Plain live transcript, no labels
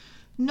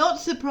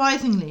Not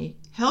surprisingly,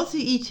 healthy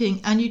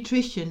eating and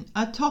nutrition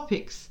are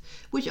topics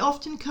which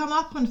often come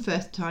up on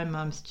First Time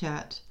Mums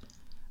Chat.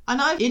 And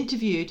I've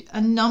interviewed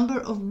a number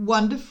of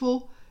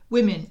wonderful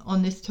women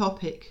on this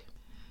topic.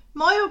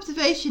 My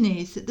observation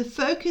is that the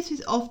focus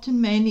is often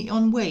mainly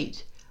on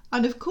weight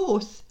and, of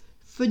course,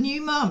 for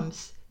new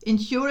mums,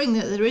 ensuring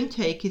that their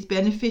intake is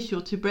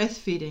beneficial to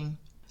breastfeeding.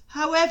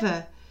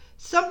 However,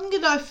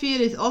 something that I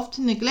feel is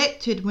often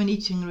neglected when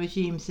eating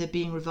regimes are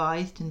being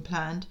revised and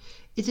planned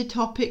is the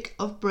topic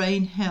of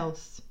brain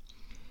health.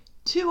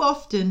 Too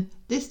often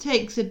this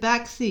takes a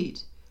back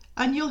seat,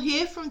 and you'll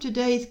hear from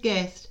today's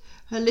guest,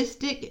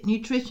 holistic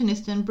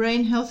nutritionist and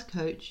brain health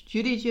coach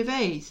Julie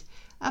Gervais,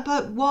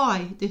 about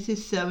why this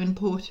is so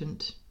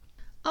important.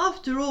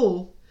 After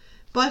all,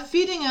 by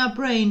feeding our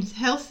brains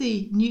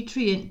healthy,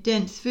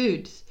 nutrient-dense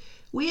foods,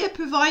 we are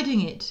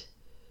providing it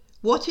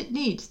what it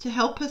needs to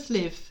help us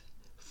live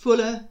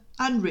fuller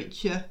and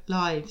richer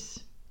lives.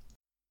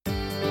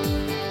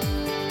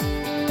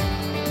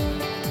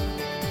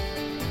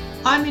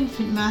 I'm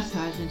infant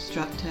massage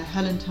instructor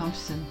Helen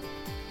Thompson.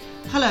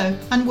 Hello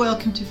and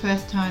welcome to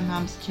First Time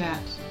Mums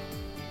Chat.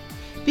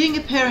 Being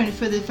a parent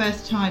for the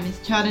first time is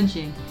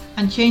challenging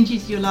and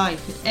changes your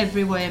life in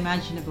every way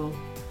imaginable.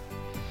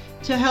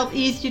 To help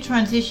ease your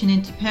transition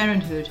into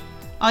parenthood,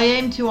 I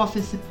aim to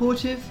offer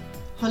supportive,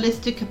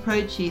 holistic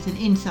approaches and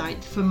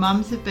insights for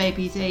mums of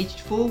babies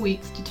aged 4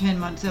 weeks to 10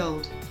 months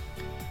old.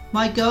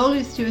 My goal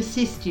is to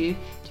assist you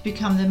to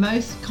become the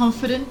most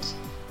confident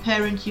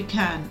parent you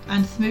can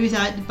and smooth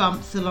out the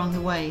bumps along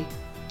the way.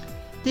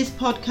 This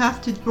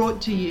podcast is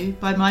brought to you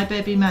by My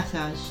Baby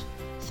Massage,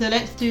 so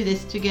let's do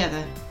this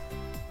together.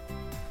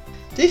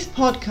 This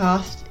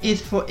podcast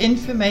is for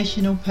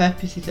informational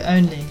purposes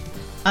only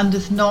and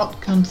does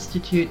not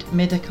constitute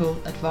medical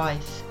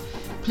advice.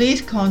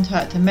 Please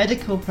contact a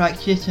medical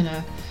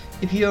practitioner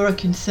if you are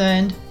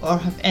concerned or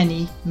have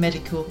any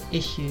medical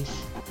issues.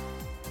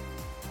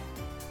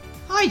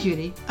 Hi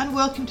Julie, and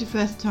welcome to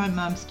First Time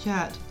Mums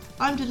Chat.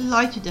 I'm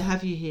delighted to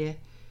have you here.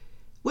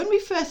 When we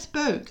first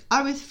spoke,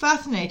 I was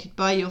fascinated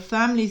by your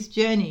family's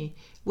journey,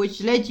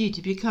 which led you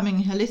to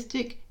becoming a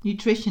holistic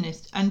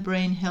nutritionist and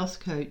brain health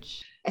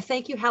coach.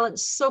 Thank you, Helen,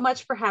 so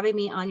much for having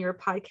me on your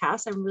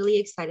podcast. I'm really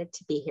excited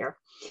to be here.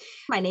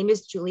 My name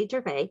is Julie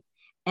Gervais,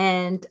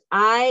 and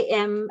I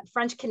am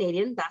French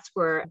Canadian. That's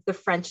where the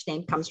French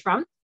name comes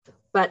from.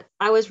 But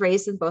I was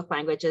raised in both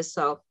languages,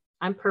 so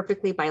I'm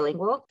perfectly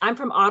bilingual. I'm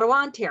from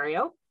Ottawa,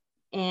 Ontario,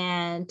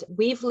 and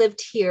we've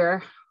lived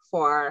here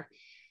for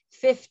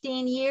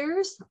 15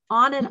 years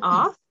on and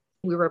off.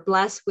 We were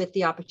blessed with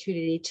the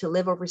opportunity to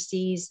live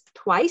overseas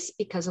twice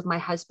because of my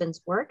husband's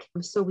work.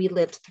 So we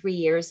lived 3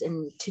 years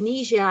in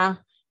Tunisia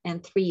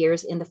and 3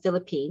 years in the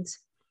Philippines.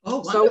 Oh,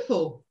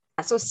 wonderful.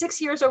 So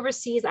 6 years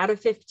overseas out of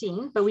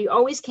 15, but we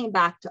always came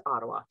back to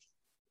Ottawa.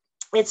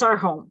 It's our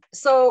home.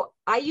 So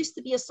I used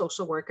to be a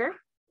social worker.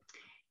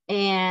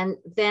 And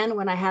then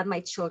when I had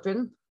my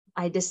children,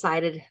 I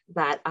decided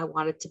that I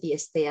wanted to be a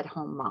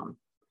stay-at-home mom.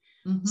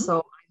 Mm-hmm. So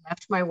I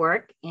left my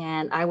work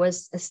and I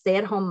was a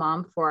stay-at-home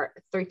mom for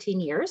 13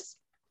 years.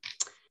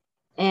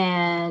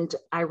 And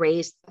I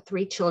raised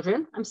 3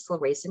 children. I'm still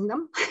raising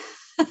them.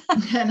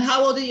 And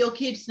how old are your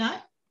kids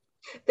now?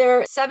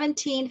 They're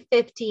 17,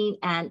 15,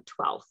 and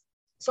 12.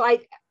 So I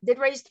did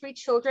raise 3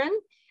 children.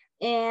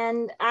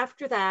 And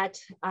after that,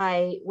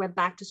 I went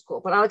back to school.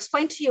 But I'll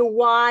explain to you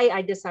why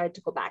I decided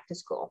to go back to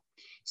school.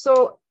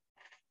 So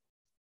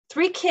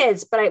 3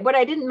 kids, but what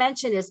I didn't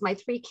mention is my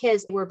 3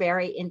 kids were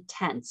very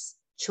intense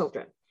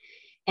children.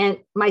 And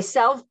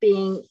myself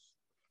being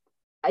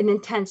an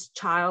intense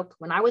child,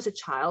 when I was a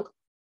child,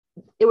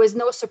 it was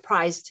no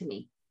surprise to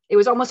me. It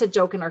was almost a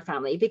joke in our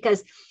family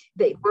because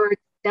they were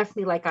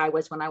definitely like I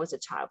was when I was a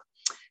child.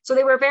 So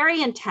they were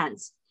very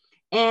intense.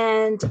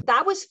 And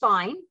that was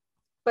fine.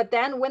 But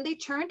then when they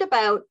turned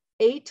about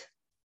 8,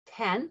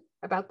 10,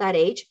 about that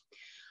age,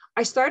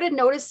 I started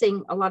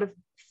noticing a lot of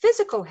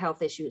physical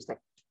health issues that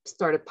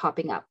started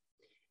popping up.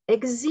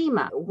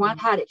 Eczema. One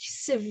had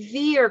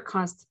severe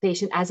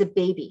constipation as a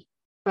baby,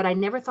 but I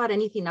never thought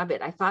anything of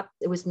it. I thought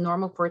it was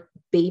normal for a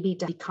baby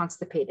to be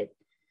constipated.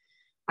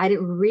 I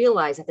didn't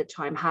realize at the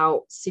time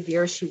how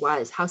severe she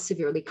was, how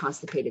severely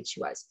constipated she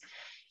was.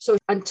 So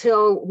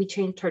until we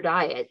changed her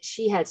diet,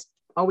 she had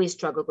always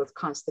struggled with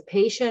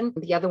constipation.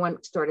 The other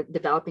one started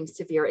developing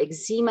severe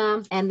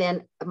eczema. And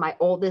then my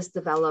oldest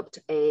developed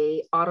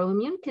a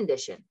autoimmune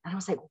condition. And I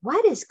was like,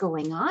 what is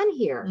going on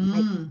here?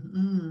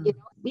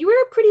 We were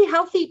a pretty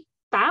healthy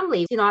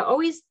family. I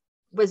always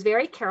was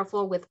very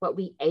careful with what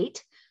we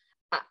ate.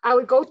 I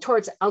would go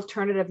towards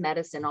alternative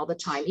medicine all the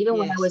time, even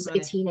when I was a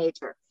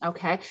teenager.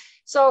 Okay.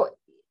 So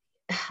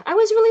I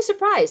was really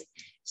surprised.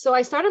 So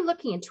I started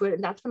looking into it.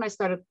 And that's when I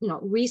started,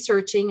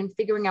 researching and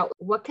figuring out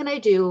what can I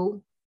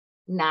do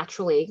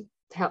naturally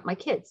to help my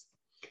kids.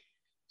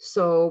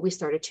 So we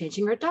started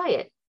changing our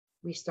diet.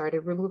 We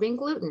started removing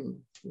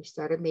gluten. We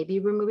started maybe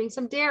removing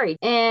some dairy.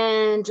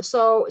 And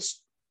so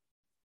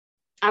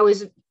I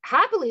was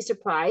happily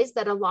surprised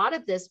that a lot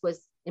of this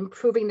was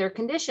improving their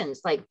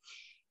conditions. Like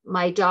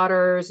My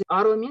daughter's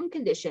autoimmune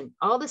condition,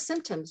 all the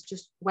symptoms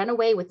just went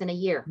away within a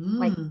year.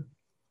 Like,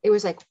 it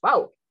was like,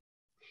 wow.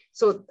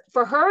 So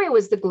for her, it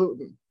was the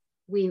gluten.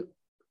 We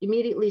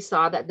immediately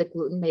saw that the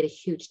gluten made a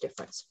huge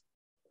difference.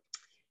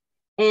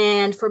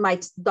 And for my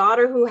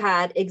daughter who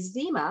had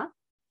eczema,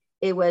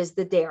 it was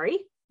the dairy.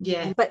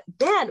 Yeah. But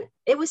then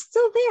it was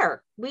still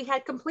there. We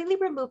had completely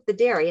removed the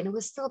dairy and it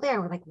was still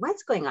there. We're like,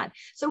 what's going on?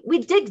 So we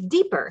dig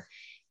deeper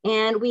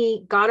and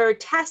we got her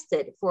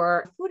tested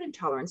for food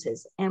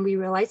intolerances. And we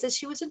realized that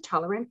she was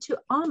intolerant to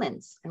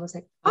almonds. I was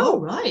like, oh,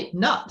 right.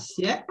 Nuts.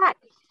 Yeah.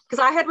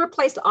 Because I had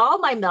replaced all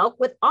my milk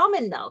with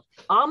almond milk,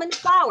 almond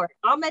flour,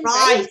 almond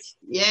right. base.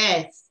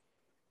 Yes.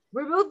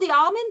 Removed the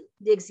almond,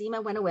 the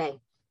eczema went away.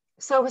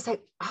 So it was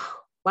like, oh,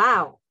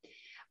 wow.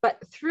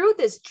 But through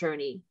this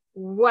journey,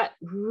 what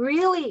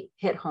really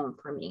hit home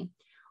for me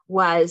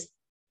was,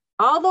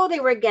 although they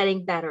were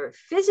getting better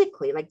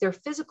physically, like their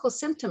physical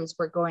symptoms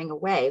were going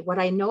away, what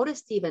I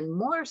noticed even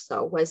more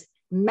so was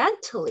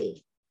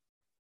mentally,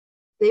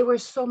 they were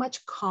so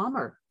much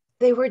calmer.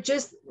 They were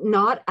just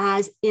not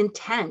as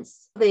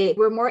intense. They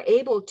were more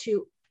able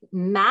to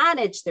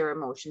manage their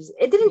emotions.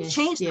 It didn't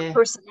change their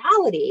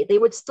personality. They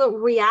would still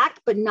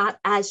react, but not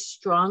as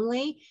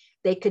strongly.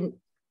 They could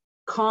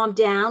calm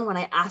down when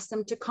I asked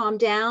them to calm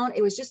down.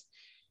 It was just,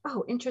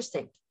 oh,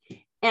 interesting.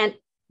 And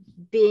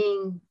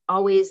being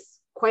always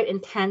quite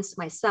intense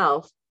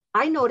myself,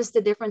 I noticed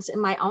the difference in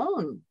my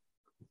own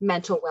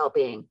mental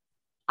well-being.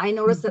 I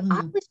noticed that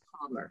I was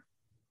calmer.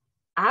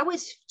 I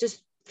was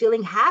just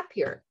feeling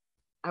happier.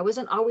 I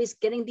wasn't always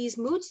getting these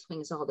mood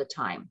swings all the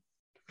time.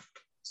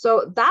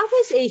 So that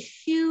was a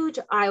huge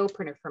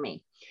eye-opener for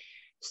me.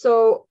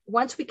 So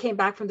once we came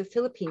back from the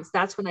Philippines,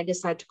 that's when I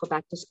decided to go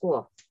back to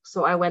school.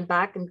 So I went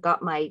back and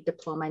got my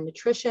diploma in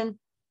nutrition.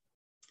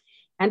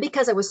 And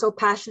because I was so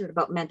passionate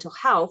about mental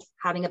health,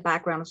 having a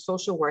background of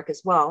social work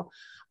as well,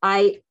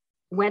 I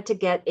went to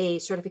get a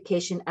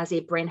certification as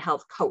a brain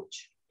health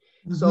coach.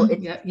 So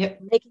it's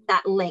making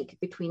that link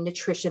between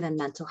nutrition and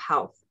mental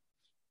health.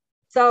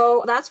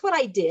 So that's what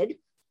I did.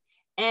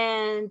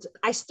 And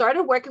I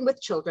started working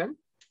with children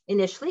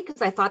initially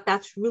because I thought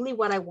that's really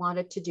what I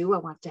wanted to do. I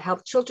wanted to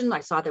help children.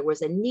 I saw there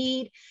was a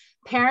need.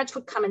 Parents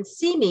would come and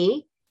see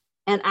me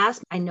and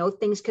ask, I know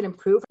things could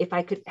improve if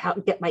I could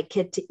help get my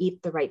kid to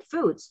eat the right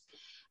foods,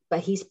 but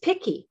he's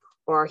picky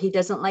or he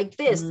doesn't like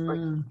this.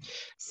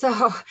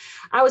 So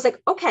I was like,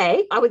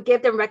 okay, I would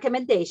give them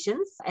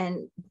recommendations.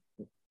 And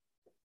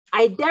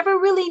I never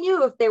really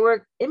knew if they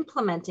were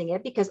implementing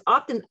it because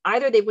often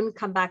either they wouldn't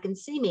come back and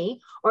see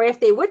me, or if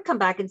they would come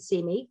back and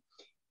see me,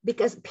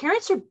 because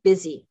parents are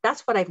busy.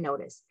 That's what I've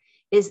noticed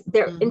is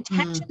their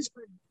intentions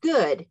were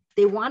good.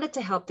 They wanted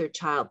to help their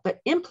child, but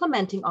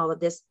implementing all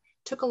of this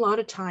took a lot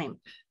of time.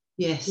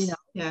 Yes. You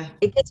know,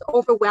 it gets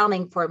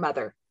overwhelming for a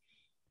mother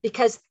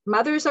because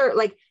mothers are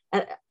like,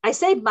 I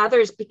say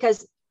mothers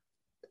because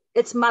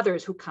it's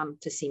mothers who come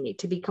to see me,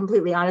 to be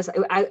completely honest.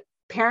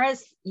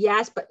 Parents,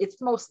 yes, but it's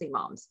mostly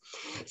moms.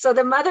 So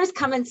the mothers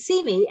come and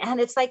see me and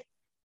it's like,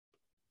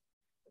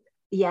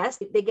 yes,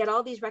 they get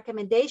all these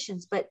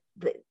recommendations, but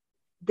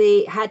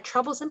they had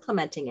troubles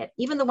implementing it.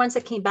 Even the ones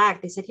that came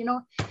back, they said, you know,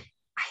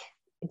 I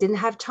didn't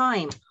have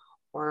time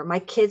or my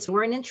kids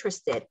weren't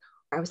interested.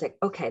 I was like,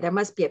 okay, there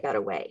must be a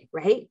better way,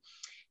 right?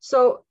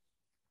 So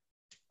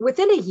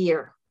within a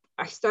year,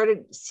 I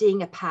started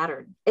seeing a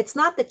pattern. It's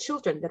not the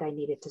children that I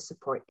needed to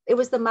support. It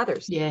was the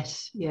mothers.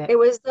 Yes. Yeah. It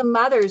was the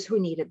mothers who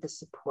needed the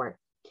support.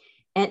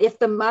 And if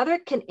the mother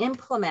can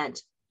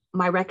implement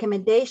my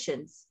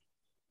recommendations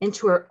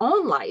into her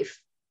own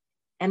life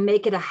and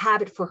make it a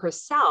habit for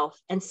herself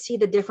and see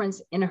the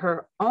difference in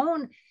her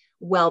own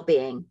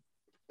well-being,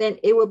 then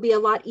it will be a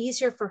lot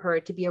easier for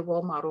her to be a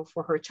role model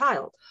for her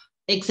child.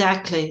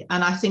 Exactly.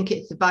 And I think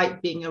it's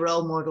about being a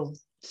role model.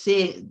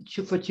 Seeing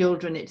for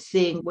children, it's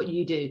seeing what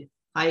you do.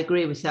 I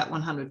agree with that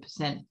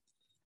 100%.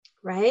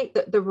 Right?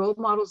 The role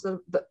models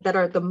that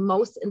are the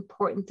most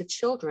important to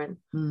children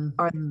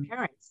are the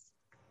parents,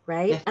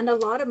 right? Yeah. And a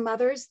lot of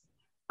mothers,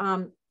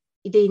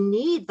 they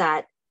need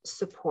that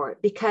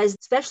support because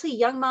especially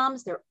young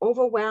moms, they're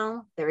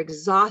overwhelmed, they're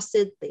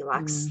exhausted, they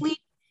lack sleep.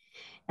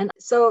 And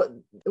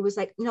so it was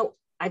like, no,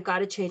 I've got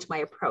to change my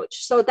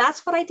approach. So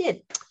that's what I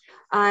did.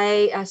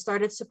 I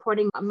started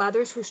supporting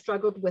mothers who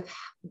struggled with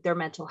their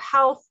mental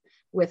health,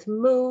 with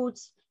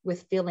moods,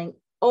 with feeling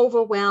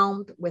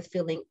overwhelmed, with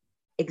feeling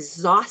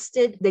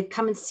exhausted. They'd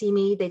come and see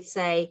me. They'd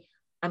say,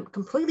 I'm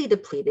completely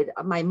depleted.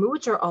 My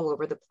moods are all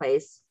over the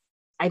place.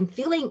 I'm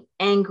feeling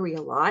angry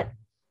a lot.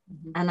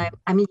 And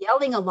I'm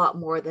yelling a lot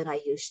more than I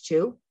used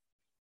to.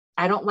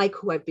 I don't like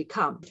who I've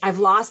become. I've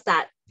lost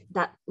that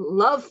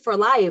love for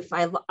life.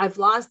 I've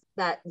lost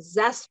that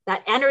zest,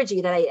 that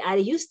energy that I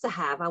used to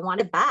have. I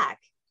want it back.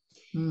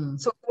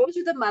 So those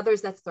are the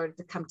mothers that started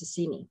to come to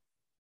see me.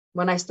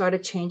 When I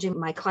started changing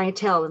my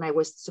clientele and I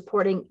was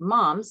supporting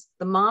moms,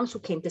 the moms who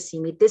came to see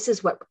me, this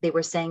is what they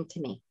were saying to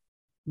me.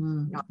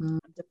 I'm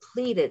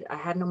depleted. I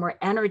have no more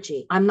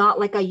energy. I'm not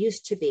like I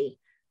used to be.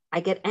 I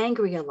get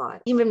angry a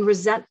lot, even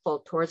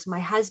resentful towards my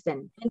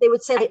husband. And they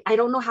would say, I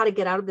don't know how to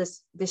get out of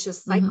this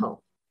vicious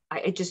cycle.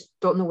 I just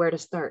don't know where to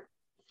start.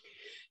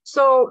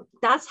 So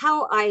that's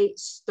how I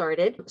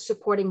started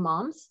supporting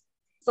moms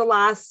the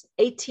last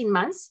 18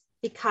 months,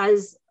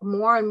 because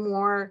more and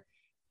more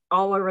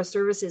all of our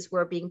services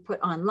were being put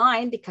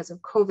online because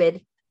of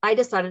COVID. I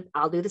decided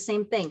I'll do the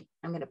same thing.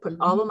 I'm going to put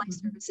all of my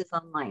services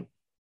online.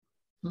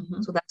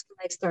 So that's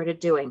what I started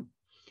doing.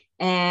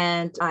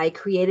 And I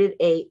created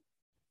a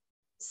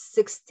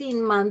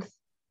 16-month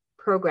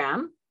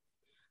program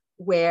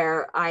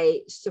where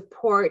I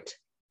support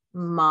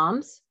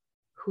moms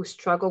who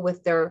struggle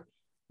with their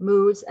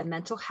moods and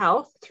mental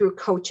health through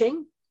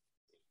coaching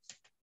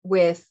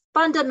with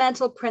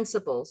fundamental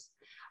principles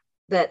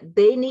that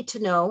they need to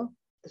know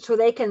so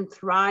they can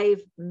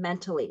thrive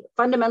mentally.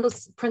 Fundamental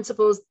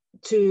principles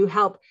to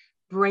help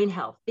brain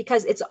health,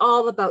 because it's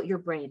all about your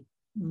brain.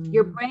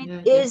 Your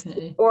brain is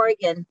the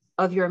organ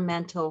of your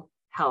mental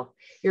health.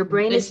 Your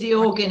brain is the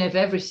organ of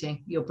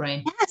everything, your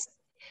brain.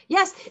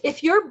 Yes.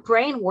 If your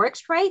brain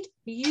works right,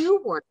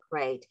 you work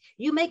right.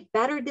 You make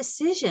better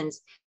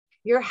decisions.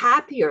 You're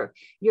happier.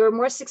 You're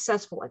more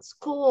successful at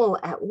school,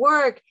 at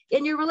work,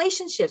 in your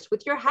relationships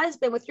with your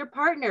husband, with your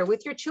partner,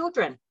 with your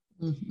children.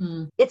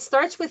 It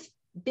starts with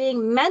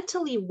being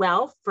mentally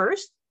well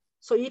first,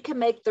 so you can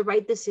make the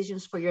right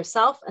decisions for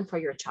yourself and for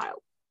your child,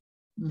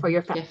 for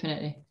your family.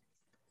 Definitely.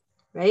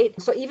 Right?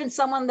 So even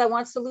someone that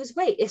wants to lose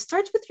weight, it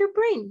starts with your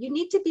brain. You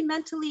need to be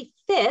mentally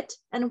fit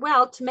and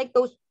well to make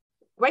those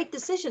right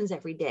decisions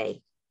every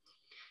day.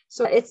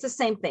 So it's the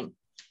same thing.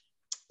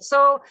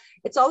 So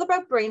it's all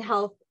about brain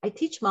health. I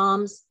teach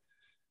moms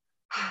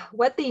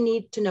what they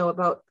need to know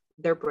about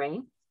their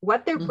brain,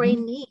 what their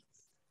brain needs.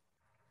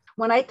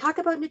 When I talk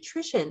about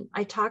nutrition,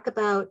 I talk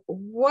about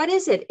what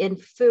is it in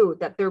food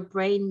that their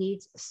brain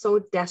needs so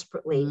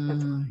desperately.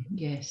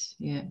 Yes.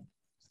 Yeah.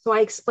 So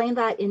I explain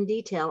that in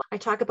detail. I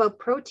talk about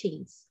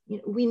proteins.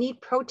 We need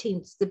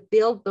proteins to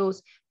build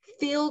those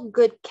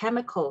feel-good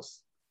chemicals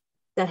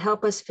that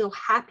help us feel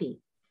happy,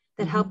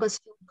 that help us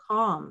feel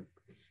calm,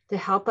 to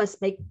help us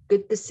make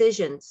good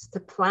decisions, to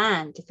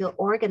plan, to feel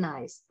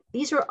organized.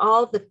 These are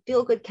all the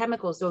feel-good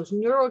chemicals, those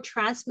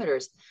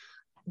neurotransmitters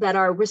that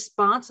are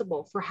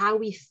responsible for how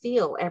we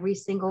feel every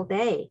single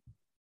day.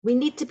 We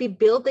need to be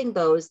building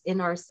those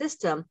in our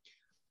system.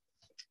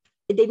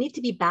 They need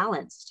to be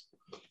balanced.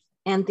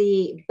 And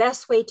the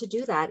best way to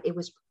do that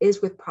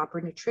is with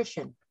proper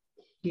nutrition.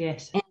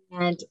 Yes.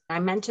 And I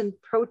mentioned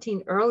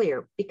protein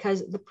earlier,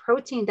 because the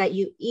protein that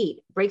you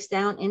eat breaks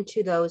down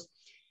into those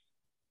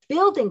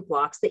building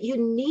blocks that you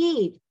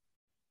need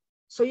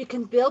so you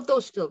can build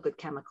those feel-good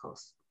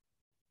chemicals.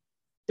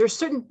 There's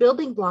certain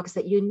building blocks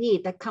that you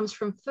need that comes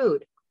from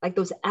food, like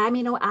those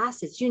amino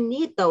acids. You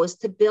need those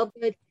to build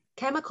good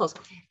chemicals.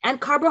 And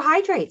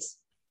carbohydrates,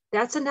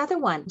 that's another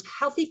one.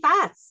 Healthy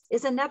fats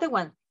is another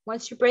one.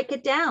 Once you break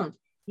it down,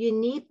 you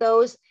need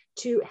those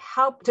to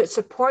help to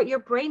support your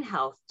brain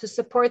health, to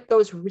support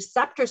those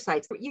receptor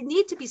sites. You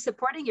need to be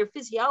supporting your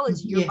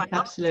physiology. Your biology,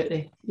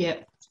 absolutely. Yeah.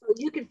 So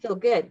you can feel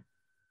good.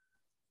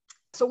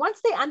 So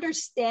once they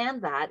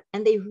understand that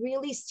and they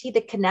really see the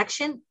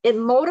connection, it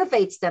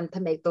motivates them to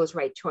make those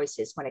right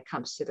choices when it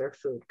comes to their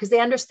food, because they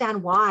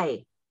understand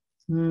why.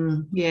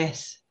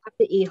 Yes. I have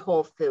to eat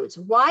whole foods.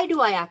 Why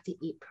do I have to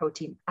eat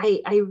protein?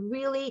 I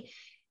really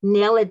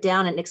nail it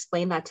down and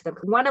explain that to them.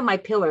 One of my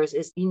pillars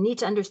is you need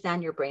to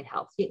understand your brain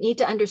health. You need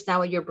to understand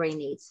what your brain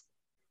needs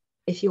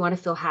if you want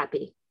to feel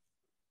happy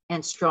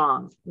and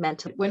strong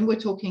mentally. When we're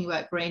talking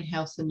about brain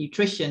health and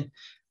nutrition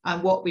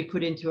and what we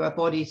put into our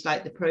bodies,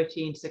 like the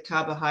proteins, the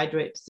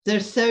carbohydrates,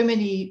 there's so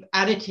many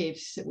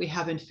additives that we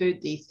have in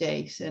food these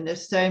days. And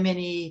there's so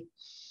many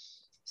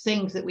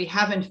things that we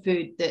have in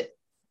food that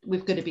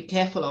we've got to be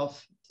careful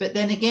of. But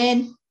then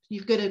again,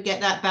 you've got to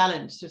get that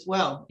balance as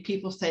well.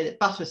 People say that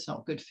butter's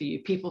not good for you.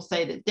 People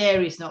say that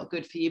dairy is not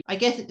good for you. I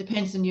guess it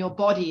depends on your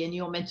body and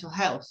your mental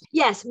health.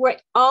 Yes, we're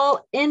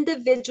all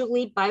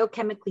individually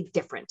biochemically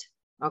different.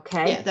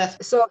 Okay. Yeah,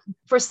 so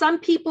for some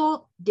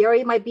people,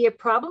 dairy might be a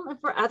problem, and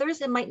for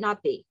others, it might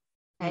not be.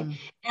 Okay.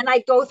 And I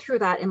go through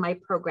that in my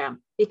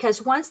program,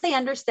 because once they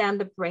understand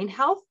the brain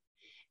health,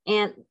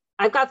 and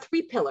I've got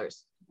 3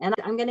 pillars. And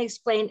I'm going to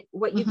explain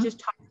what you just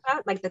talked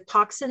about, like the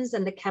toxins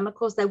and the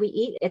chemicals that we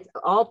eat. It's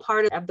all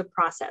part of the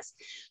process.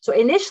 So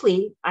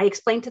initially, I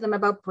explained to them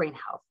about brain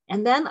health.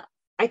 And then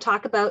I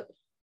talk about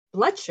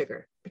blood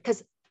sugar,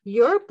 because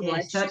your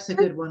blood sugar, that's a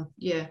good one.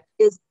 Yeah.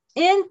 Is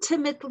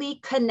intimately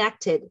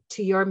connected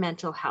to your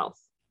mental health.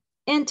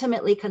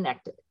 Intimately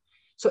connected.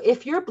 So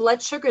if your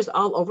blood sugar is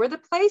all over the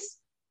place,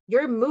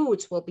 your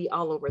moods will be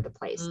all over the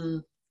place.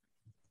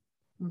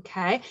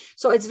 Okay,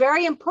 so it's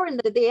very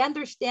important that they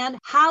understand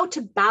how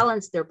to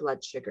balance their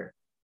blood sugar.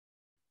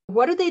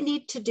 What do they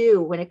need to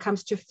do when it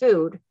comes to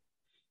food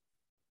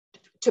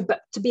to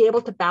be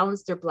able to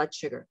balance their blood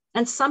sugar?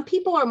 And some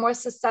people are more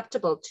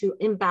susceptible to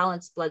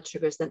imbalanced blood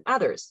sugars than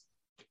others.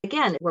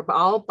 Again, we're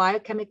all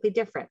biochemically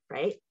different,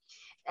 right?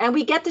 And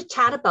we get to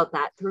chat about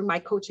that through my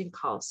coaching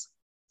calls.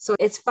 So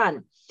it's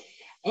fun.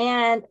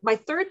 And my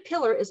 3rd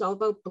pillar is all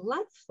about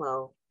blood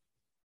flow.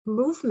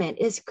 Movement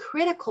is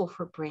critical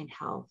for brain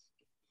health.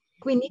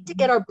 We need to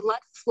get our blood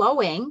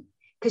flowing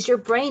because your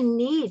brain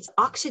needs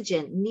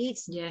oxygen,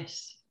 needs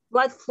Yes.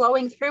 blood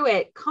flowing through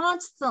it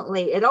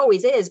constantly. It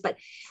always is. But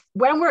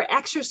when we're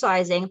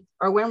exercising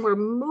or when we're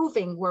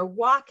moving, we're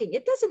walking,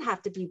 it doesn't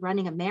have to be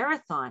running a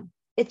marathon.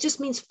 It just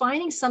means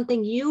finding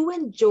something you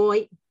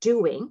enjoy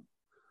doing.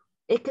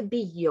 It could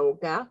be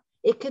yoga.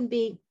 It can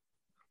be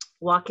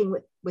walking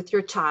with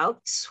your child,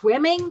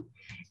 swimming,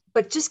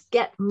 but just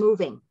get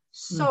moving.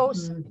 So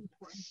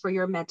important for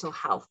your mental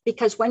health,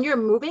 because when you're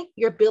moving,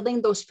 you're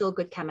building those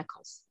feel-good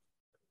chemicals.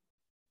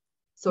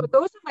 So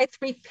those are my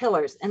 3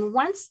 pillars. And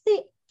once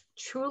they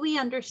truly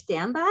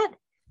understand that,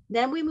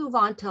 then we move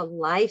on to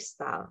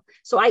lifestyle.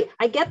 So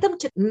I get them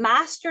to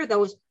master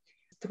those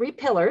 3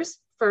 pillars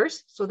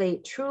first, so they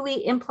truly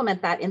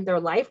implement that in their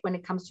life when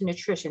it comes to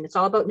nutrition. It's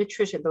all about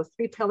nutrition. Those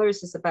 3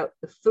 pillars is about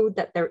the food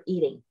that they're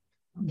eating.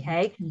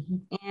 Okay.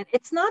 And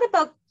it's not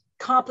about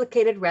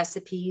complicated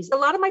recipes. A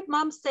lot of my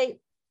moms say,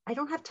 I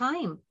don't have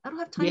time. I don't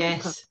have time to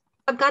cook.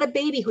 I've got a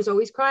baby who's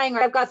always crying,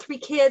 or I've got 3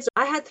 kids.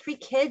 I had 3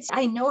 kids.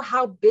 I know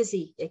how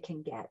busy it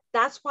can get.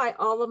 That's why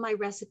all of my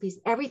recipes,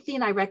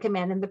 everything I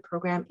recommend in the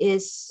program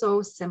is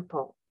so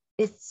simple.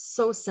 It's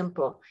so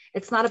simple.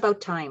 It's not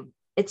about time.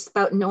 It's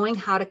about knowing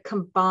how to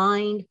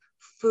combine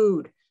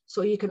food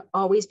so you can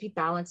always be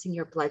balancing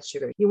your blood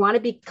sugar. You want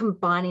to be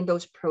combining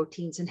those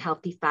proteins and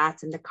healthy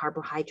fats and the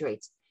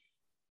carbohydrates.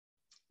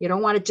 You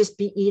don't want to just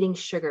be eating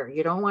sugar.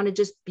 You don't want to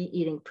just be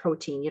eating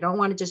protein. You don't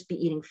want to just be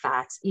eating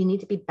fats. You need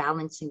to be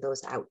balancing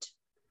those out.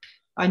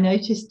 I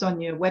noticed on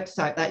your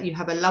website that you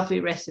have a lovely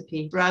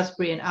recipe,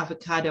 raspberry and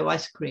avocado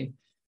ice cream.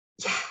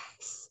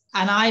 Yes.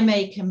 And I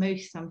make a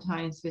mousse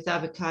sometimes with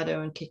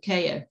avocado and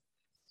cacao.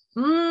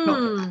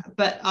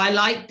 But I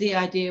liked the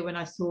idea when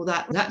I saw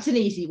that. That's an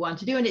easy one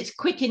to do, and it's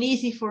quick and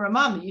easy for a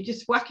mum. You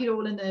just whack it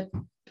all in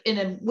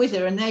a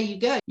whizzer, and there you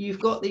go.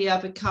 You've got the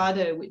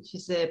avocado, which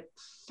is the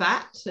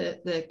fat,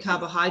 the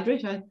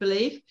carbohydrate, I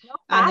believe,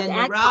 and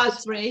then the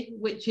raspberry,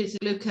 which is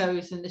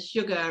glucose and the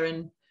sugar,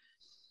 and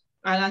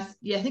I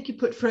think you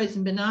put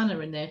frozen banana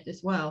in there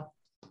as well,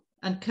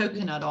 and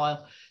coconut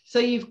oil. So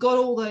you've got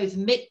all those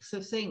mix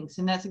of things,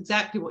 and that's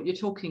exactly what you're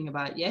talking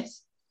about.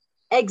 Yes,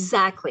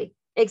 exactly.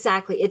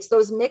 It's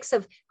those mix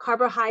of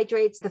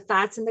carbohydrates, the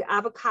fats in the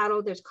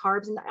avocado. There's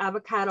carbs in the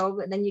avocado,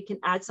 and then you can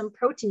add some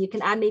protein. You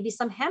can add maybe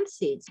some hemp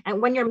seeds.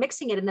 And when you're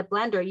mixing it in the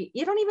blender,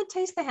 you don't even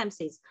taste the hemp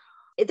seeds.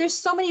 There's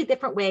so many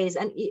different ways.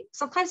 And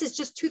sometimes it's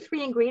just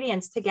 2-3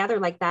 ingredients together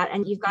like that,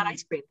 and you've got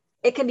ice cream.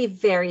 It can be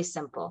very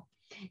simple.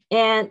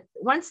 And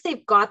once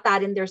they've got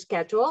that in their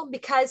schedule,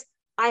 because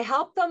I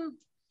help them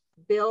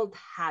build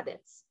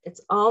habits. It's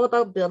all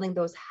about building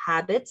those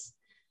habits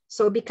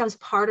so it becomes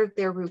part of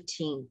their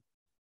routine.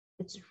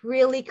 It's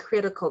really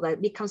critical that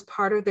it becomes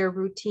part of their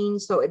routine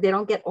so they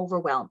don't get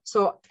overwhelmed.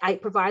 So I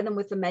provide them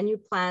with a menu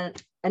plan,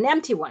 an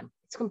empty one.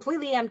 It's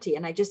completely empty.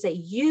 And I just say,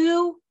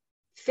 you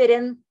fit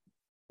in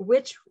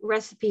which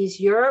recipes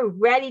you're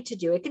ready to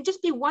do. It can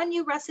just be 1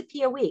 new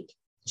recipe a week.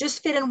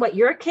 Just fit in what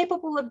you're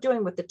capable of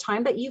doing with the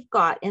time that you've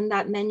got in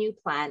that menu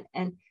plan,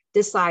 and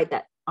decide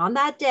that on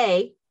that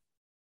day,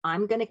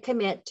 I'm going to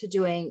commit to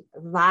doing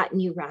that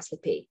new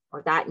recipe,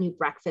 or that new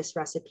breakfast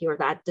recipe, or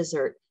that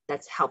dessert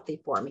that's healthy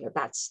for me, or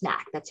that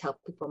snack that's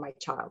healthy for my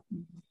child.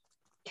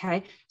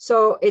 Okay.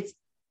 So it's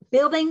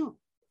building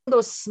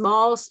those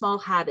small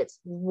habits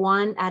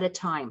one at a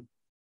time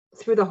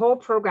through the whole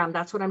program.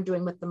 That's what I'm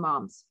doing with the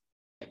moms.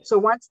 So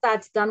once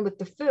that's done with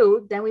the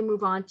food, then we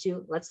move on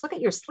to, let's look at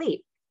your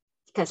sleep,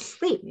 because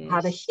sleep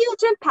has a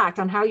huge impact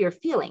on how you're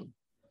feeling.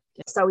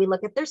 So we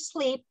look at their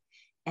sleep,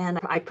 and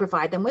I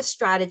provide them with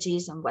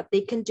strategies on what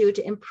they can do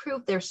to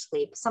improve their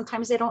sleep.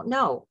 Sometimes they don't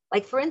know.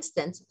 Like, for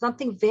instance,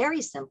 something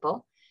very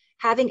simple,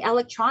 having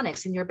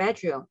electronics in your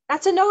bedroom.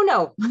 That's a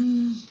no-no.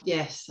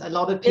 Yes, a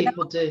lot of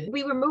people do.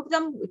 We remove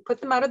them, we put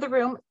them out of the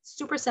room,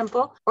 super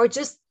simple, or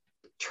just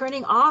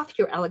turning off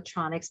your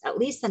electronics at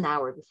least an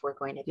hour before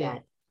going to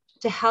bed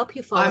to help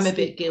you fall asleep. I'm a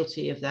bit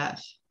guilty of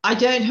that. I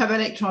don't have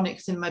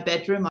electronics in my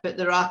bedroom, but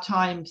there are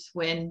times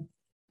when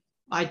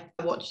I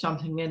watch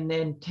something and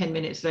then 10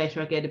 minutes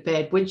later I go to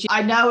bed, which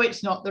I know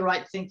it's not the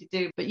right thing to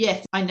do. But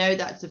yes, I know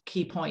that's a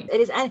key point.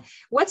 It is. And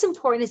what's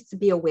important is to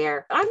be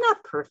aware. I'm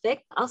not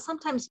perfect. I'll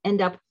sometimes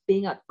end up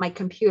being at my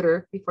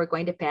computer before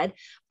going to bed,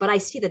 but I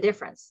see the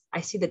difference.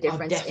 I see the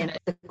difference in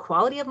the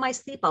quality of my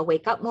sleep. I'll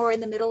wake up more in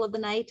the middle of the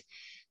night.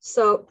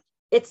 So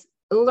it's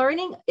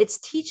learning, it's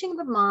teaching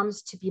the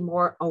moms to be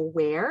more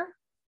aware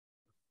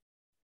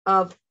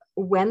of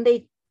when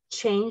they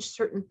change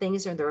certain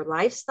things in their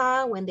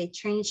lifestyle, when they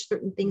change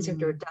certain things in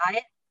their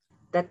diet,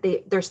 that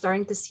they're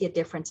starting to see a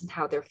difference in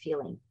how they're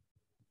feeling.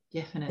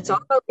 Definitely. It's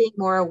all about being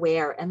more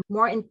aware and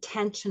more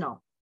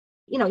intentional.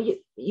 You know,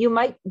 you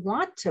might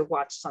want to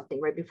watch something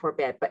right before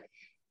bed, but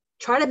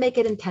try to make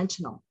it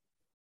intentional.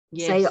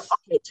 Yes. Say,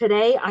 okay,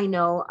 today I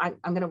know I'm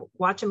going to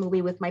watch a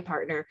movie with my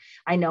partner.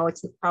 I know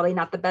it's probably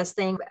not the best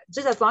thing, but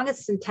just as long as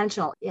it's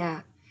intentional.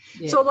 Yeah.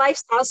 So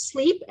lifestyle,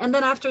 sleep. And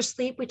then after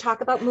sleep, we talk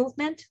about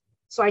movement.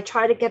 So I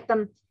try to get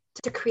them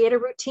to create a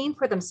routine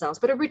for themselves,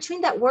 but a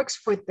routine that works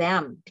for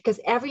them, because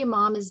every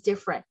mom is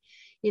different.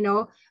 You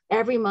know,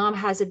 every mom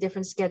has a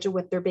different schedule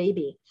with their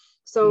baby.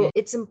 So Yeah.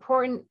 it's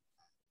important.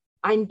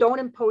 I don't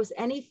impose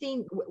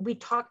anything. We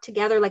talk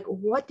together, like,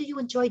 what do you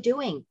enjoy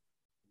doing?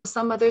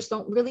 Some mothers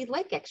don't really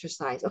like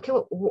exercise. Okay,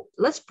 well,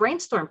 let's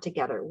brainstorm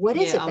together. What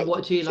is it And that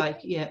what do you like?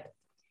 Yeah.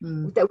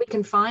 that we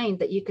can find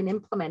that you can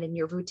implement in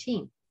your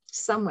routine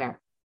somewhere?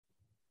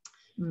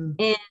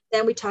 And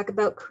then we talk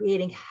about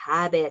creating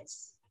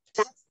habits.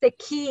 That's the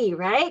key,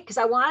 right? Because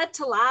I want it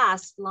to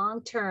last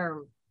long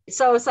term.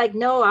 So it's like,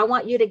 no, I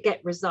want you to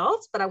get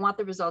results, but I want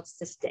the results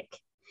to stick.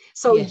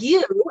 So Yes.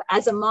 you,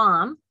 as a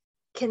mom,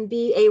 can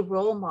be a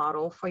role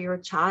model for your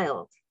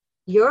child.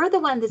 You're the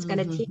one that's going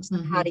to teach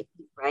them how to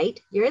eat, right?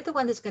 You're the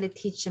one that's going to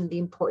teach them the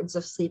importance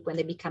of sleep when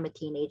they become a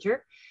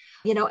teenager.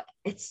 You know,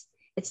 it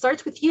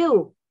starts with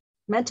you.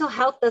 Mental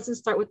health doesn't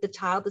start with the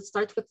child. It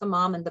starts with the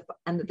mom and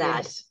the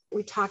dad. Yes.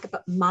 We talk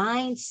about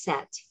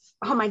mindset.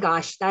 Oh my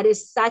gosh, that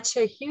is such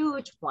a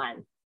huge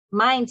one.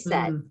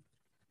 Mindset.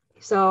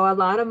 So a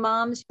lot of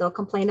moms, they'll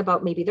complain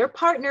about maybe their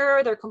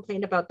partner, they'll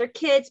complain about their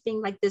kids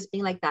being like this,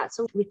 being like that.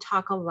 So we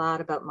talk a lot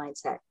about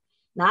mindset,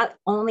 not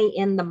only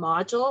in the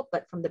module,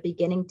 but from the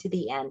beginning to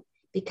the end,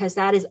 because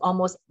that is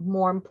almost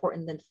more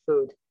important than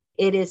food.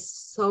 It is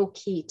so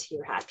key to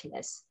your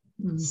happiness.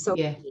 So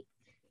key.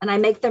 And I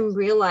make them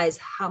realize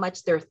how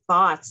much their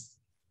thoughts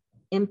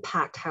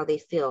impact how they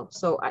feel.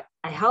 So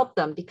I help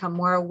them become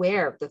more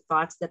aware of the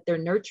thoughts that they're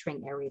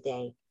nurturing every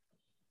day.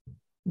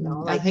 You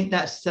know, I think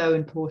that's so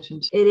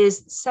important. It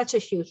is such a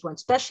huge one,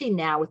 especially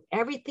now with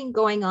everything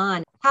going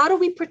on. How do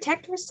we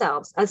protect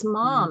ourselves as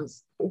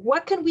moms?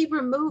 What can we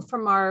remove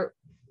from our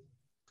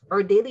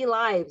daily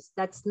lives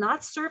that's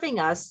not serving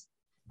us,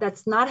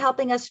 that's not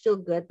helping us feel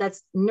good,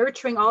 that's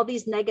nurturing all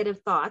these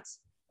negative thoughts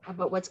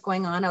about what's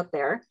going on out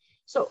there?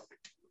 So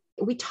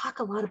we talk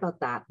a lot about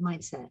that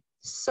mindset.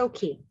 So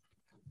key.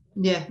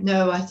 Yeah,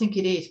 no, I think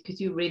it is, because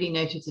you really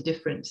notice a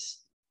difference.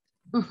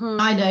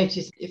 I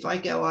notice if I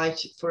go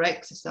out for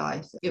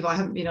exercise, if I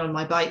haven't been on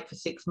my bike for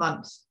 6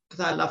 months,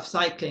 because I love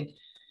cycling.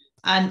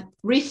 And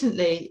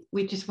recently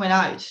we just went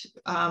out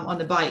on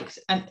the bikes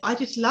and I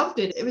just loved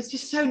it. It was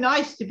just so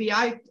nice to be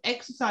out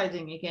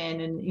exercising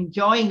again and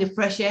enjoying the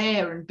fresh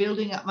air and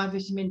building up my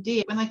vitamin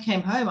D. When I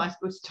came home, I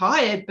was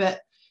tired,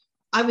 but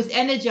I was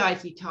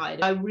energizedly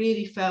tired. I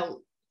really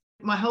felt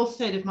my whole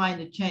state of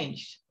mind had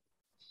changed.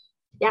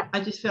 Yeah.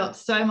 I just felt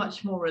so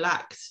much more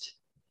relaxed.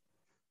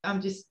 I'm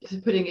just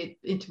putting it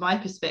into my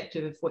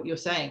perspective of what you're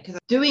saying, because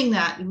doing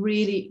that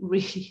really,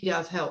 really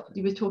does help.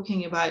 You were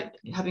talking about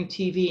having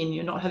TV and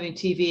you're not having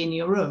TV in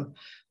your room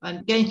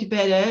and going to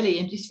bed early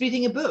and just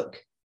reading a book.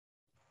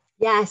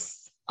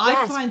 Yes.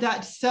 I find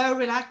that so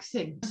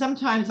relaxing.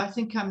 Sometimes I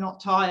think I'm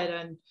not tired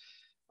and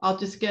I'll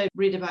just go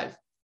read about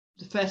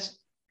the first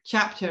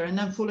chapter and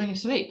then falling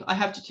asleep. I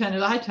have to turn the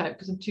light out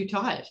because I'm too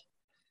tired.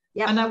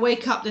 Yep. And I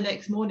wake up the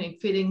next morning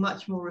feeling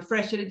much more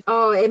refreshed.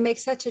 Oh, it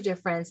makes such a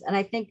difference. And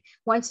I think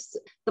once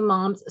the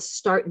moms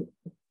start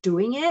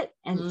doing it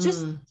and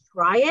just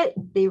try it,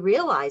 they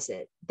realize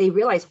it. They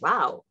realize,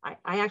 wow, I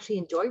actually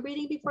enjoy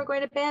reading before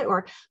going to bed,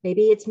 or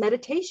maybe it's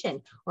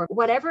meditation or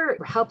whatever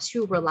helps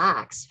you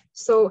relax.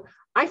 So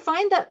I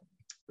find that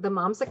the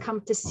moms that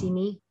come to see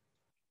me,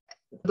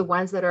 the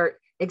ones that are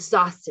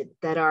exhausted,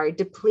 that are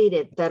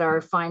depleted, that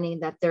are finding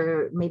that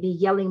they're maybe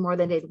yelling more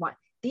than they'd want,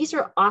 these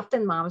are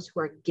often moms who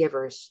are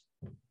givers.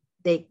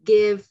 They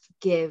give.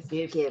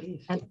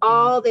 And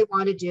all they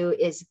want to do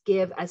is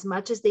give as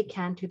much as they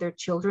can to their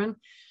children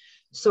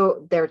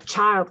so their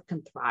child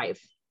can thrive.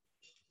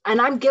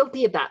 And I'm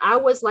guilty of that. I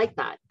was like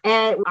that.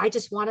 And I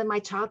just wanted my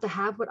child to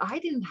have what I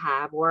didn't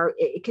have, or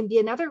it can be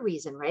another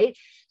reason, right?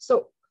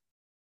 So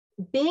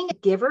being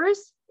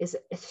givers is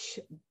a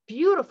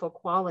beautiful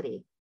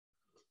quality,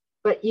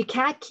 but you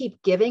can't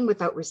keep giving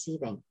without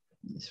receiving.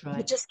 That's right.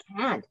 You just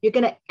can't. You're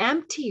going to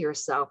empty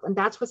yourself. And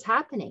that's what's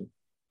happening.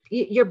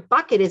 Your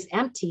bucket is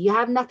empty. You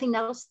have nothing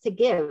else to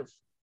give,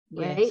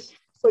 right? Yes.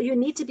 So you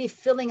need to be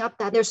filling up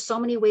that. There's so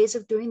many ways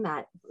of doing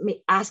that.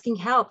 Asking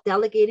help,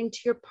 delegating to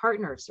your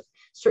partners,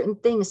 certain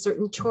things,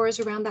 certain chores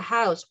around the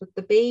house with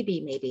the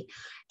baby, maybe.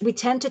 We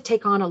tend to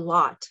take on a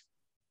lot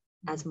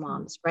as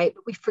moms, right?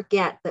 But we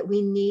forget that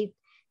we need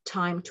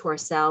time to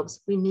ourselves.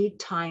 We need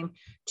time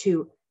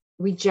to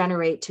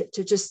regenerate,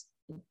 to just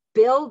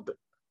build,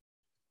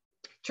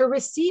 to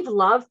receive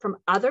love from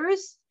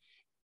others,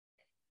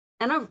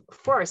 and of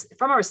course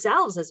from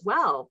ourselves as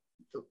well,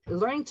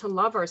 learning to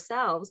love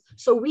ourselves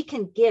so we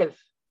can give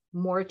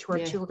more to our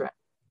children.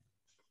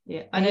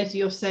 Yeah, and as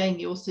you're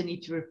saying, you also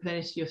need to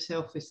replenish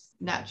yourself with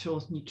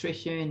natural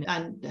nutrition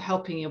and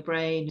helping your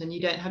brain, and you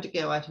don't have to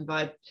go out and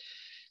buy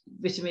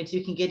vitamins.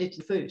 You can get it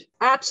in food.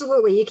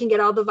 Absolutely. You can get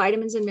all the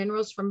vitamins and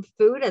minerals from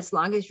food as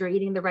long as you're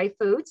eating the right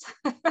foods.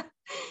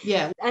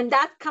 Yeah. And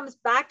that comes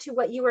back to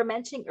what you were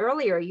mentioning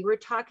earlier. You were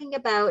talking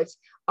about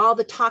all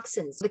the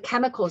toxins, the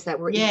chemicals that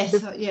we're eating,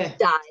 the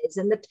dyes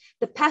and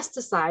the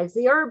pesticides,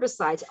 the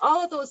herbicides,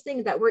 all of those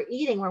things that we're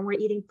eating when we're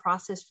eating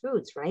processed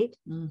foods, right?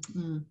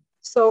 Mm-hmm.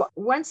 So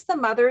once the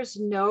mothers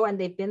know, and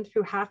they've been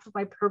through half of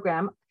my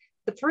program,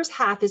 the first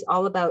half is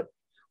all about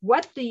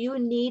what do you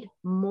need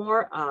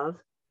more of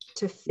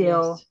to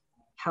feel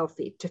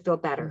healthy, to feel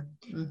better.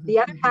 Mm-hmm. The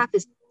other half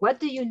is, what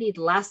do you need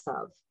less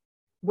of?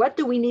 What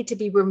do we need to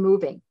be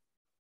removing?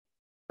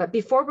 But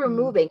before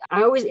removing,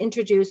 I always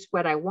introduce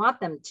what I want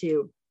them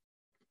to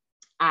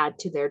add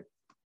to their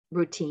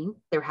routine,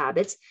 their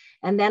habits.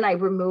 And then I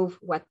remove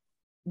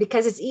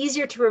because it's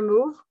easier to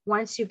remove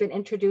once you've been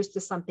introduced to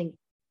something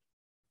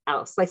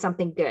else, like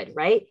something good,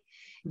 right?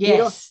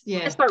 Yes. You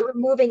don't start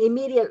removing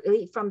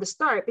immediately from the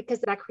start, because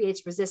that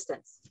creates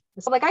resistance.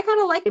 So like, I kind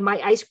of like my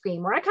ice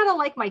cream, or I kind of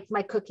like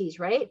my cookies,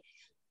 right?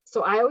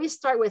 So I always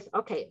start with,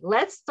 okay,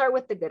 let's start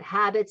with the good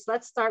habits.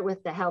 Let's start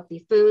with the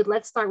healthy food.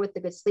 Let's start with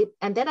the good sleep.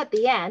 And then at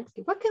the end,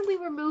 what can we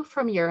remove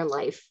from your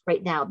life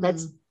right now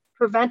that's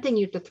preventing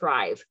you to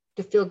thrive,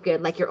 to feel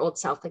good, like your old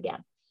self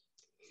again?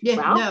 Yeah,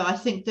 well, no, I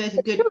think there's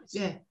a good,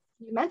 yeah.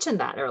 You mentioned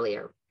that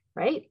earlier,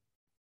 right?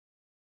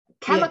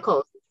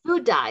 Chemicals,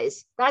 food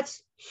dyes,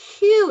 that's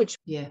huge.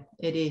 Yeah,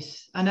 it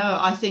is. I know.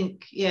 I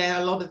think,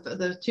 a lot of,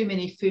 there's too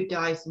many food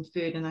dyes in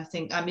food. And I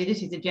think,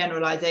 this is a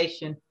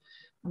generalization.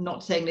 I'm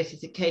not saying this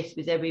is the case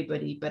with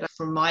everybody, but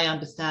from my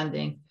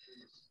understanding,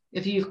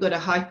 if you've got a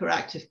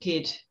hyperactive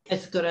kid,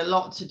 it's got a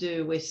lot to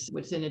do with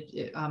what's in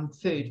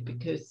food,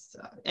 because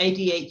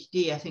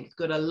ADHD, I think, has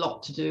got a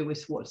lot to do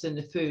with what's in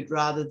the food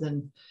rather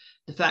than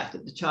the fact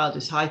that the child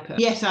is hyper.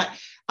 Yes,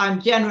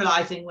 I'm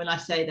generalizing when I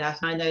say that.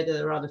 I know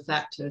there are other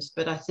factors,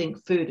 but I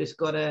think food has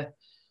got a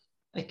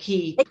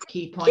key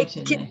point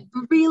in there. It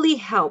can really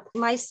help.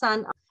 My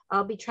son,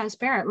 I'll be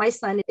transparent, my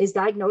son is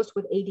diagnosed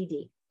with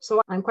ADD. So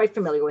I'm quite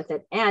familiar with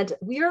it. And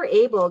we are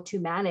able to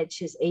manage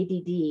his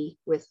ADD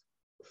with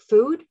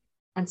food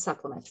and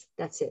supplements.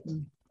 That's it.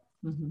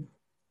 Mm-hmm.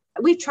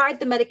 We've tried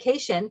the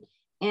medication,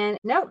 and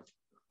no,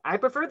 I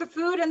prefer the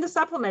food and the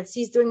supplements.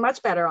 He's doing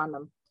much better on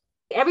them.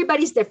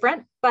 Everybody's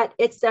different, but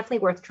it's definitely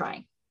worth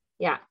trying.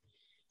 Yeah.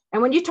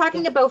 And when you're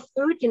talking about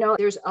food,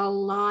 there's a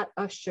lot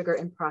of sugar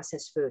in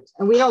processed foods,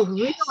 and we don't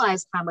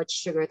realize how much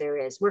sugar there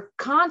is. We're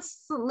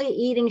constantly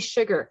eating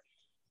sugar.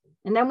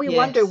 And then we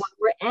wonder why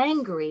we're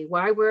angry,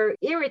 why we're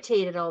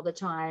irritated all the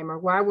time, or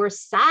why we're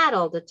sad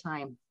all the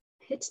time.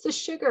 It's the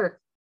sugar.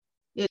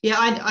 Yeah,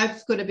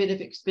 I've got a bit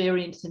of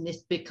experience in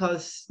this,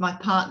 because my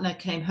partner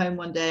came home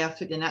one day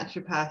after the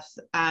naturopath,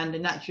 and the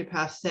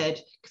naturopath said,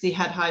 because he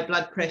had high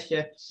blood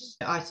pressure,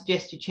 I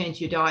suggest you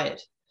change your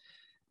diet,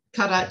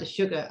 cut out the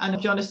sugar.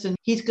 And Jonathan,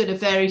 he's got a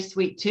very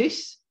sweet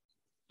tooth.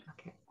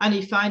 Okay. And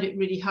he found it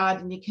really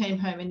hard, and he came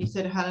home and he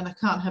said, Helen, I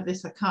can't have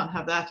this, I can't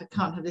have that, I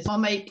can't have this.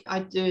 I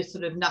do a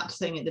sort of nut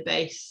thing at the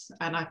base,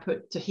 and I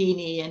put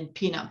tahini and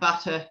peanut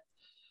butter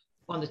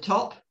on the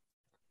top.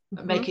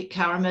 Make it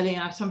caramelly,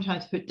 and I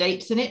sometimes put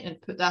dates in it and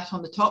put that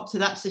on the top. So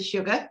that's the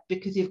sugar,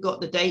 because you've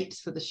got the dates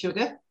for the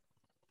sugar.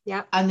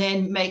 Yeah. And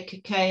then make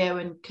cacao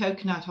and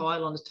coconut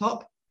oil on the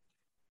top.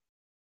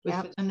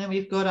 And then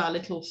we've got our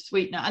little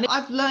sweetener. And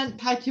I've learned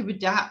how to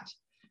adapt.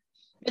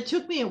 It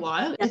took me a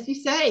while. As you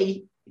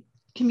say,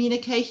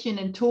 communication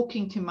and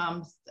talking to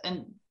mums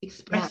and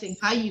expressing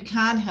how you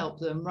can help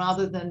them,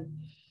 rather than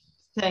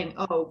saying,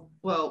 oh,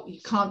 well,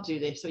 you can't do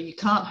this, or you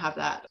can't have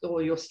that,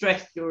 or you're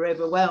stressed, you're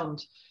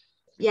overwhelmed.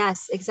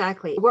 Yes,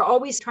 exactly. We're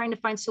always trying to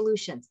find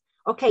solutions.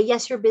 Okay,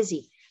 yes, you're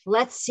busy.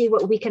 Let's see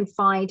what we can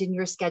find in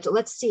your schedule.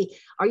 Let's see,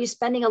 are you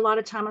spending a lot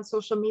of time on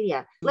social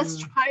media? Let's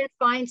try to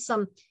find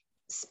some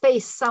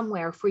space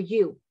somewhere for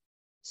you.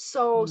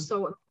 So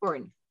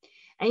important.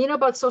 And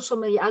about social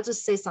media, I'll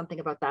just say something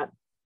about that.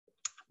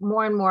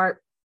 More and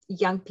more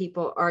young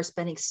people are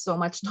spending so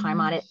much time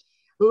on it,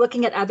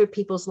 looking at other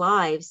people's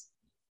lives.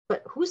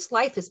 But whose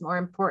life is more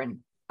important?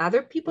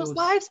 Other people's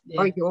lives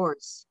or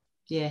yours?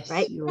 Yes,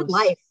 right? Your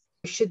life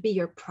should be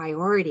your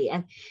priority,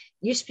 and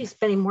you should be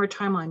spending more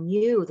time on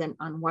you than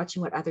on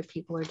watching what other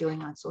people are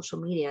doing on social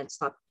media, and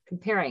stop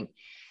comparing,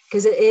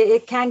 because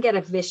it can get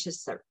a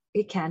vicious,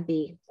 it can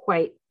be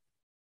quite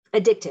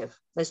addictive.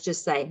 Let's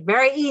just say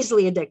very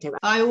easily addictive.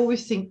 I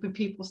always think when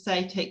people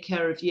say take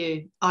care of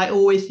you, I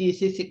always use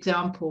this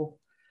example.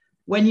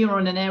 When you're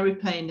on an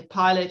aeroplane, the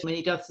pilot, when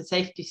he does the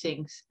safety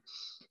things,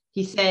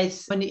 he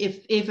says,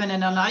 if in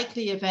an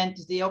unlikely event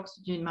the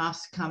oxygen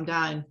masks come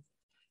down,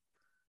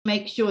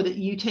 make sure that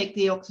you take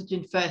the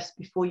oxygen first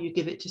before you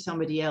give it to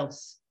somebody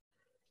else.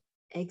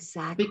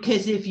 Exactly.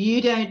 Because if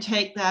you don't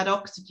take that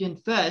oxygen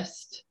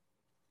first,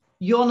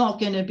 you're not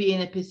going to be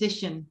in a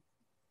position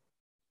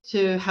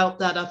to help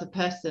that other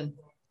person.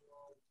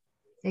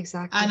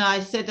 Exactly. And I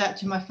said that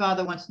to my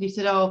father once, and he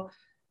said, oh,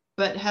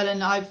 but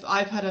Helen,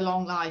 I've had a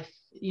long life.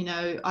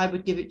 I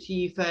would give it to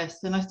you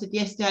first. And I said,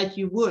 yes, Dad,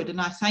 you would. And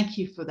I thank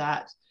you for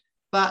that.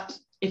 But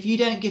if you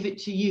don't give it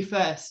to you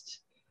first,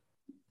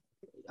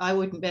 I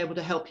wouldn't be able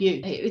to help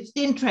you. It's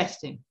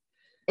interesting.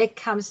 It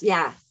comes,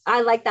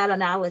 I like that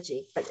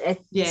analogy, but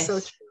it's so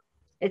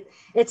true.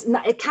 It's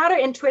not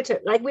counterintuitive.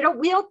 Like we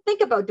don't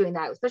think about doing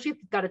that, especially if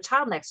you've got a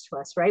child next to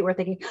us, right? We're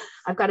thinking,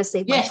 I've got to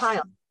save my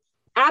child.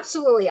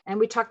 Absolutely. And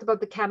we talked about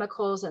the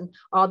chemicals and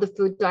all the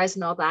food dyes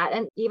and all that.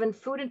 And even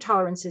food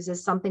intolerances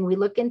is something we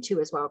look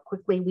into as well.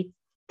 Quickly, we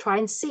try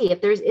and see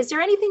if is there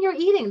anything you're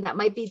eating that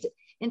might be,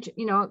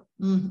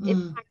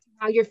 impacting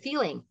how you're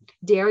feeling.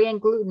 Dairy and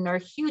gluten are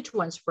huge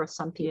ones for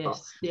some people.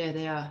 Yes, yeah,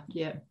 they are.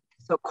 Yeah.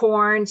 So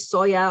corn,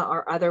 soya,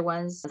 or other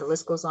ones. The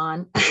list goes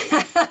on.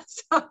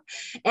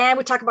 And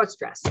we talk about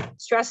stress.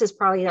 Stress is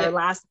probably our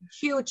last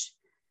huge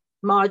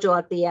module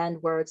at the end,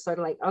 where it's sort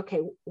of like,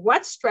 okay,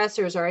 what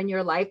stressors are in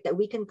your life that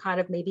we can kind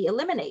of maybe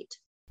eliminate?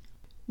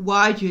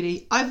 Why,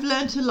 Julie, I've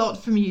learnt a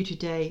lot from you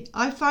today.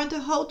 I find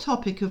the whole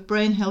topic of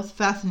brain health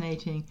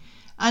fascinating,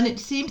 and it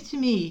seems to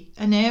me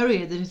an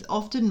area that is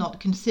often not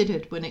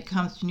considered when it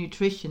comes to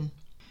nutrition.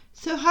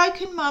 So how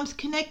can mums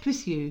connect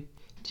with you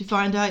to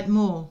find out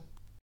more?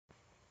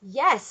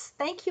 Yes,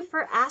 thank you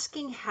for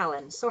asking,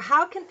 Helen. So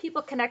how can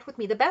people connect with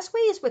me? The best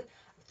way is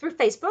through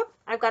Facebook.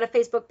 I've got a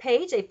Facebook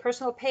page, a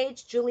personal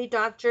page,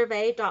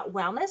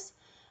 julie.gervais.wellness.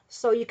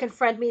 So you can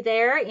friend me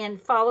there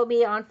and follow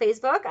me on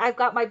Facebook. I've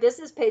got my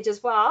business page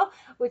as well,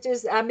 which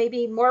is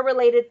maybe more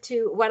related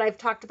to what I've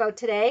talked about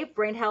today,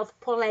 Brain Health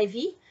pour la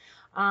vie.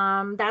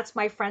 That's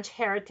my French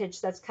heritage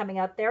that's coming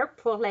out there,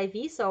 pour la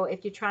vie. So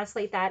if you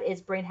translate that,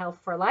 is Brain Health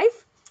for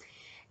Life.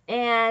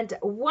 And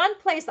one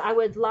place I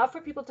would love for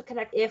people to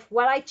connect, if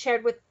what I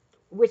shared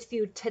with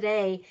you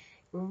today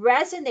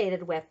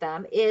resonated with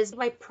them, is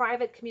my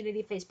private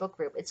community Facebook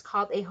group. It's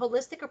called A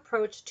Holistic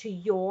Approach to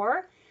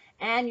Your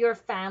and Your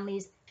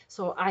Family's.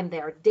 So I'm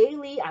there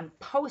daily. I'm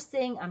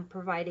posting. I'm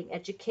providing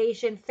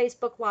education,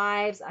 Facebook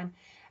Lives. I'm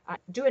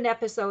doing a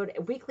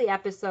weekly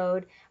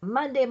episode,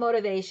 Monday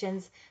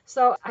motivations.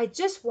 So I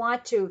just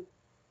want to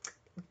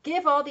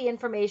give all the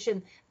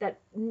information that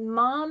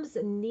moms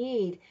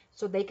need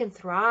so they can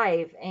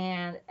thrive.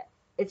 And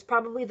it's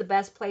probably the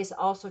best place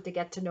also to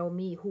get to know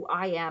me, who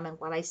I am and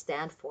what I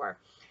stand for.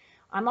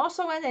 I'm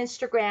also on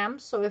Instagram.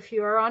 So if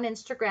you're on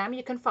Instagram,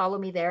 you can follow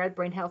me there at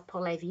Brain Health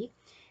pour la vie.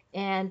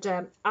 And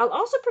I'll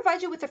also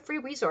provide you with a free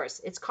resource.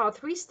 It's called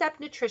 3-Step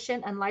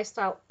Nutrition and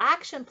Lifestyle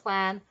Action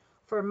Plan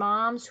for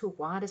moms who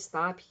want to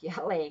stop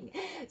yelling.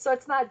 So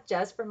it's not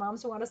just for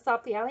moms who want to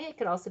stop yelling. It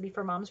could also be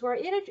for moms who are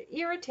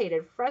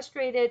irritated,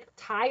 frustrated,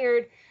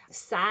 tired,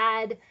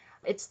 sad.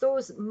 It's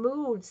those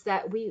moods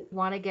that we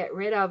want to get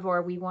rid of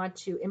or we want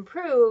to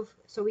improve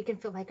so we can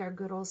feel like our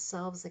good old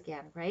selves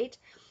again, right?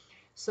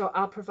 So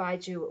I'll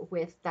provide you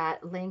with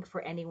that link for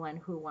anyone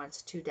who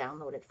wants to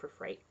download it for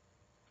free.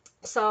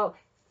 So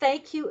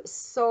thank you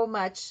so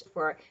much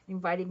for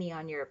inviting me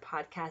on your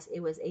podcast.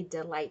 It was a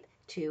delight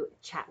to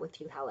chat with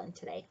you, Helen,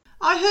 today.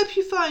 I hope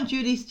you find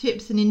Julie's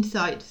tips and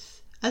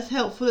insights as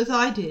helpful as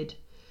I did.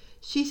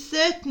 She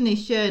certainly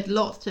shared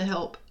lots to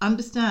help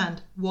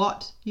understand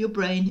what your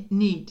brain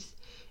needs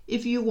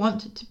if you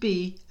want to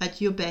be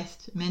at your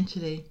best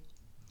mentally.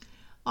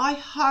 I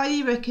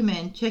highly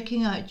recommend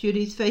checking out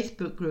Julie's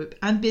Facebook group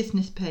and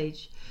business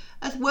page,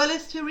 as well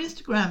as her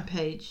Instagram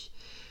page,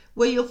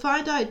 where you'll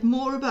find out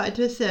more about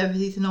her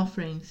services and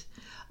offerings.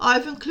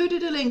 I've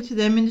included a link to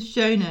them in the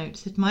show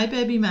notes at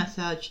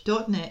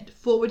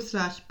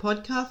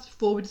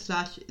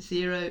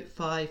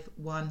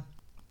mybabymassage.net/podcast/051.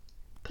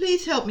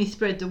 Please help me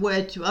spread the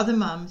word to other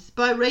mums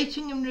by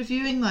rating and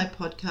reviewing my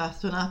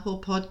podcast on Apple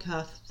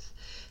Podcasts.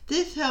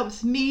 This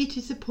helps me to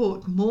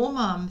support more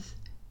mums,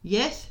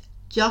 yes,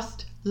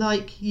 just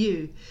like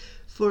you,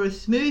 for a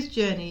smooth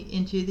journey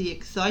into the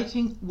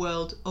exciting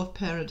world of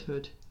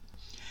parenthood.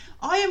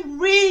 I am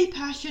really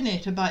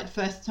passionate about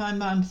First Time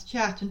Mums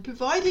Chat and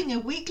providing a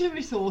weekly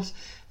resource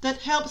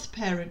that helps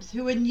parents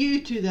who are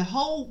new to the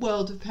whole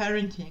world of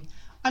parenting,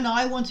 and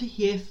I want to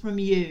hear from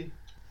you.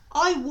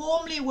 I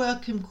warmly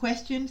welcome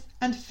questions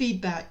and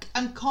feedback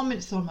and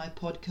comments on my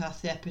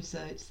podcast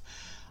episodes.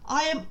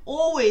 I am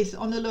always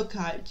on the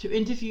lookout to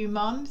interview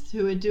mums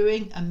who are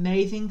doing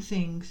amazing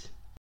things.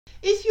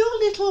 Is your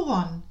little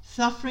one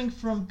suffering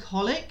from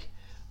colic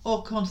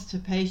or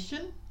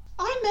constipation?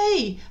 I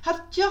may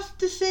have just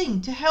the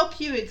thing to help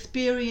you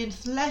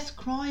experience less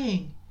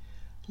crying,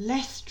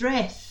 less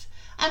stress,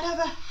 and have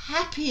a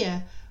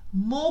happier,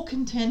 more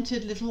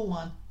contented little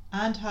one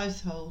and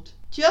household.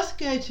 Just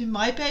go to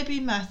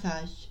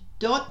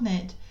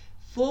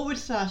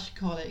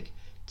mybabymassage.net/colic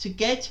to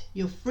get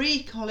your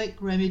free colic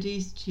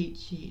remedies cheat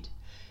sheet.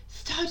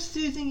 Start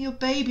soothing your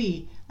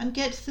baby and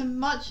get some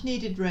much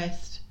needed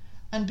rest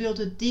and build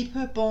a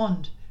deeper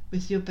bond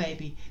with your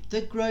baby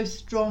that grows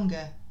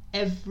stronger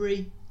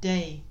every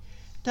day.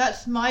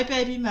 That's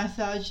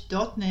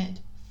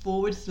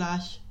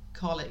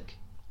mybabymassage.net/colic.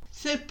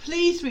 So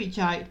please reach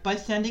out by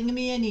sending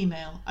me an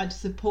email at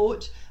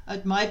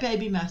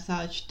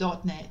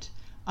support@mybabymassage.net.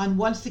 And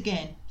once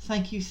again,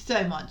 thank you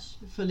so much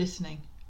for listening.